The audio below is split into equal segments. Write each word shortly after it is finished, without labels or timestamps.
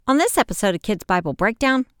On this episode of Kids Bible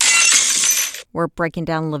Breakdown, we're breaking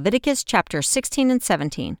down Leviticus chapters 16 and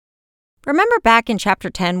 17. Remember back in chapter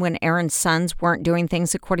 10 when Aaron's sons weren't doing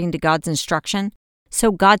things according to God's instruction,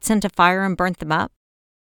 so God sent a fire and burnt them up?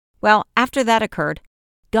 Well, after that occurred,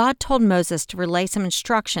 God told Moses to relay some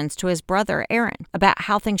instructions to his brother Aaron about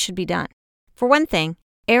how things should be done. For one thing,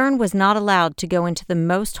 Aaron was not allowed to go into the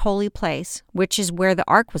most holy place, which is where the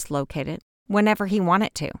ark was located, whenever he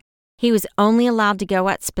wanted to. He was only allowed to go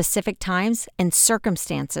at specific times and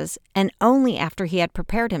circumstances, and only after he had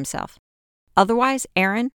prepared himself. Otherwise,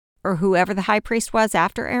 Aaron, or whoever the high priest was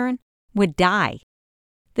after Aaron, would die.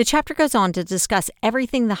 The chapter goes on to discuss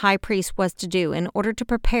everything the high priest was to do in order to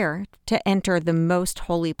prepare to enter the most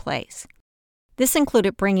holy place. This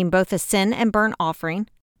included bringing both a sin and burnt offering,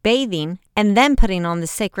 bathing, and then putting on the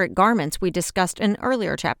sacred garments we discussed in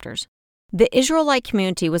earlier chapters. The Israelite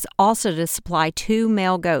community was also to supply 2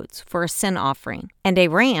 male goats for a sin offering and a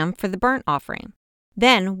ram for the burnt offering.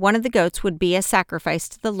 Then one of the goats would be a sacrifice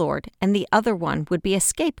to the Lord, and the other one would be a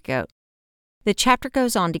scapegoat. The chapter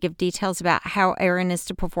goes on to give details about how Aaron is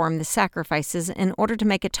to perform the sacrifices in order to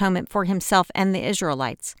make atonement for himself and the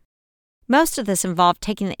Israelites. Most of this involved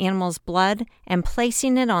taking the animal's blood and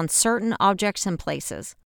placing it on certain objects and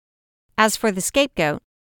places. As for the scapegoat,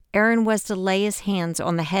 Aaron was to lay his hands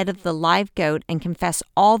on the head of the live goat and confess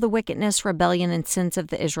all the wickedness, rebellion, and sins of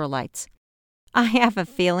the Israelites. I have a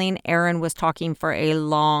feeling Aaron was talking for a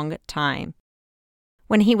long time.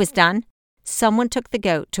 When he was done, someone took the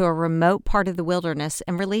goat to a remote part of the wilderness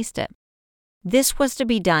and released it. This was to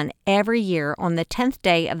be done every year on the 10th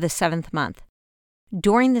day of the 7th month.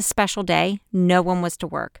 During this special day, no one was to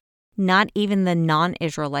work, not even the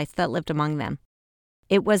non-Israelites that lived among them.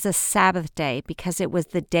 It was a Sabbath day because it was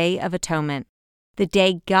the Day of Atonement, the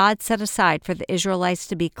day God set aside for the Israelites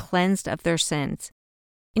to be cleansed of their sins.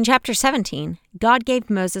 In chapter 17, God gave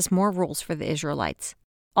Moses more rules for the Israelites.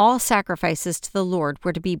 All sacrifices to the Lord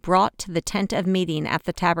were to be brought to the tent of meeting at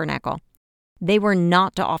the tabernacle. They were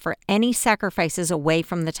not to offer any sacrifices away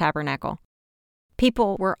from the tabernacle.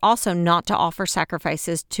 People were also not to offer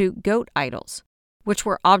sacrifices to goat idols, which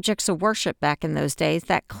were objects of worship back in those days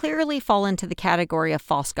that clearly fall into the category of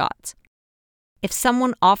false gods. If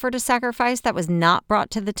someone offered a sacrifice that was not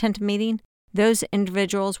brought to the tent of meeting, those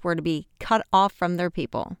individuals were to be cut off from their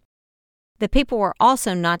people. The people were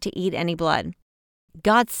also not to eat any blood.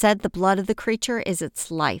 God said the blood of the creature is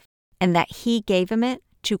its life, and that He gave him it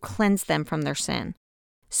to cleanse them from their sin.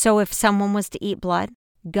 So if someone was to eat blood,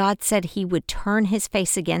 God said He would turn His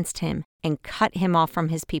face against him and cut him off from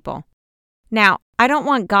His people. Now, I don't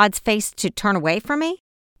want God's face to turn away from me,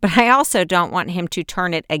 but I also don't want Him to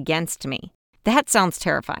turn it against me. That sounds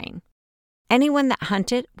terrifying. Anyone that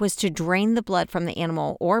hunted was to drain the blood from the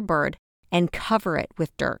animal or bird and cover it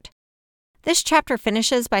with dirt. This chapter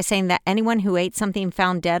finishes by saying that anyone who ate something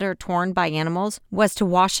found dead or torn by animals was to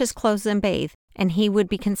wash his clothes and bathe, and he would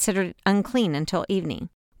be considered unclean until evening,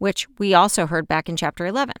 which we also heard back in chapter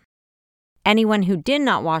 11. Anyone who did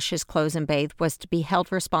not wash his clothes and bathe was to be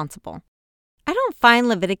held responsible. I don't find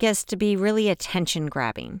Leviticus to be really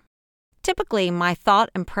attention-grabbing. Typically, my thought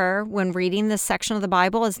and prayer when reading this section of the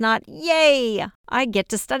Bible is not, "Yay, I get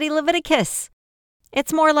to study Leviticus."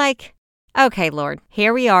 It's more like, "Okay, Lord,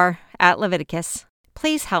 here we are at Leviticus.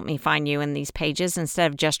 Please help me find you in these pages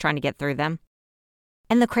instead of just trying to get through them."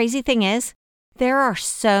 And the crazy thing is, there are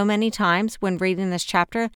so many times when reading this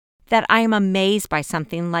chapter that I am amazed by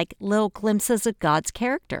something like little glimpses of God's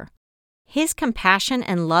character. His compassion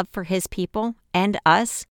and love for His people and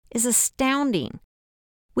us is astounding.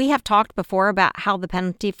 We have talked before about how the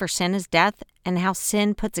penalty for sin is death and how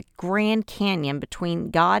sin puts a grand canyon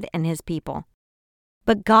between God and His people.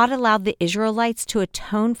 But God allowed the Israelites to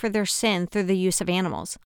atone for their sin through the use of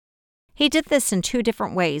animals. He did this in 2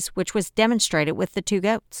 different ways, which was demonstrated with the 2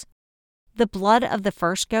 goats. The blood of the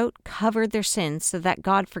first goat covered their sins so that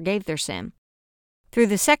God forgave their sin. Through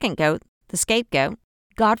the second goat, the scapegoat,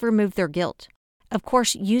 God removed their guilt. Of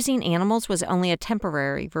course, using animals was only a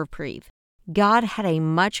temporary reprieve. God had a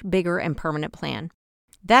much bigger and permanent plan.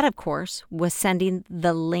 That, of course, was sending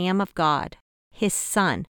the Lamb of God, His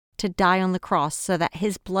Son, to die on the cross so that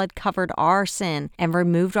His blood covered our sin and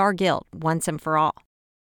removed our guilt once and for all.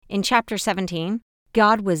 In chapter 17,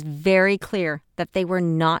 God was very clear that they were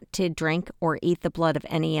not to drink or eat the blood of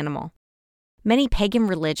any animal. Many pagan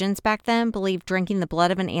religions back then believed drinking the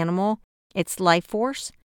blood of an animal, its life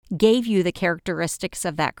force, gave you the characteristics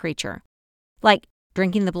of that creature. Like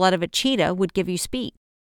drinking the blood of a cheetah would give you speed.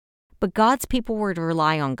 But God's people were to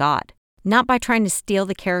rely on God, not by trying to steal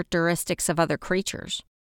the characteristics of other creatures.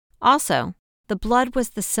 Also, the blood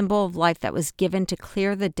was the symbol of life that was given to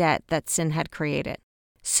clear the debt that sin had created.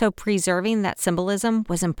 so preserving that symbolism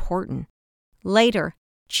was important. Later,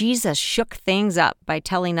 Jesus shook things up by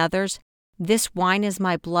telling others, "This wine is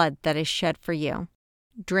my blood that is shed for you.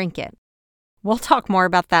 Drink it." We'll talk more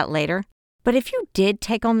about that later, but if you did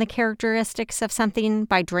take on the characteristics of something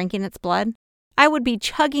by drinking its blood, I would be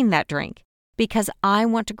chugging that drink because I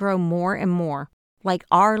want to grow more and more like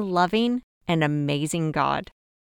our loving and amazing God.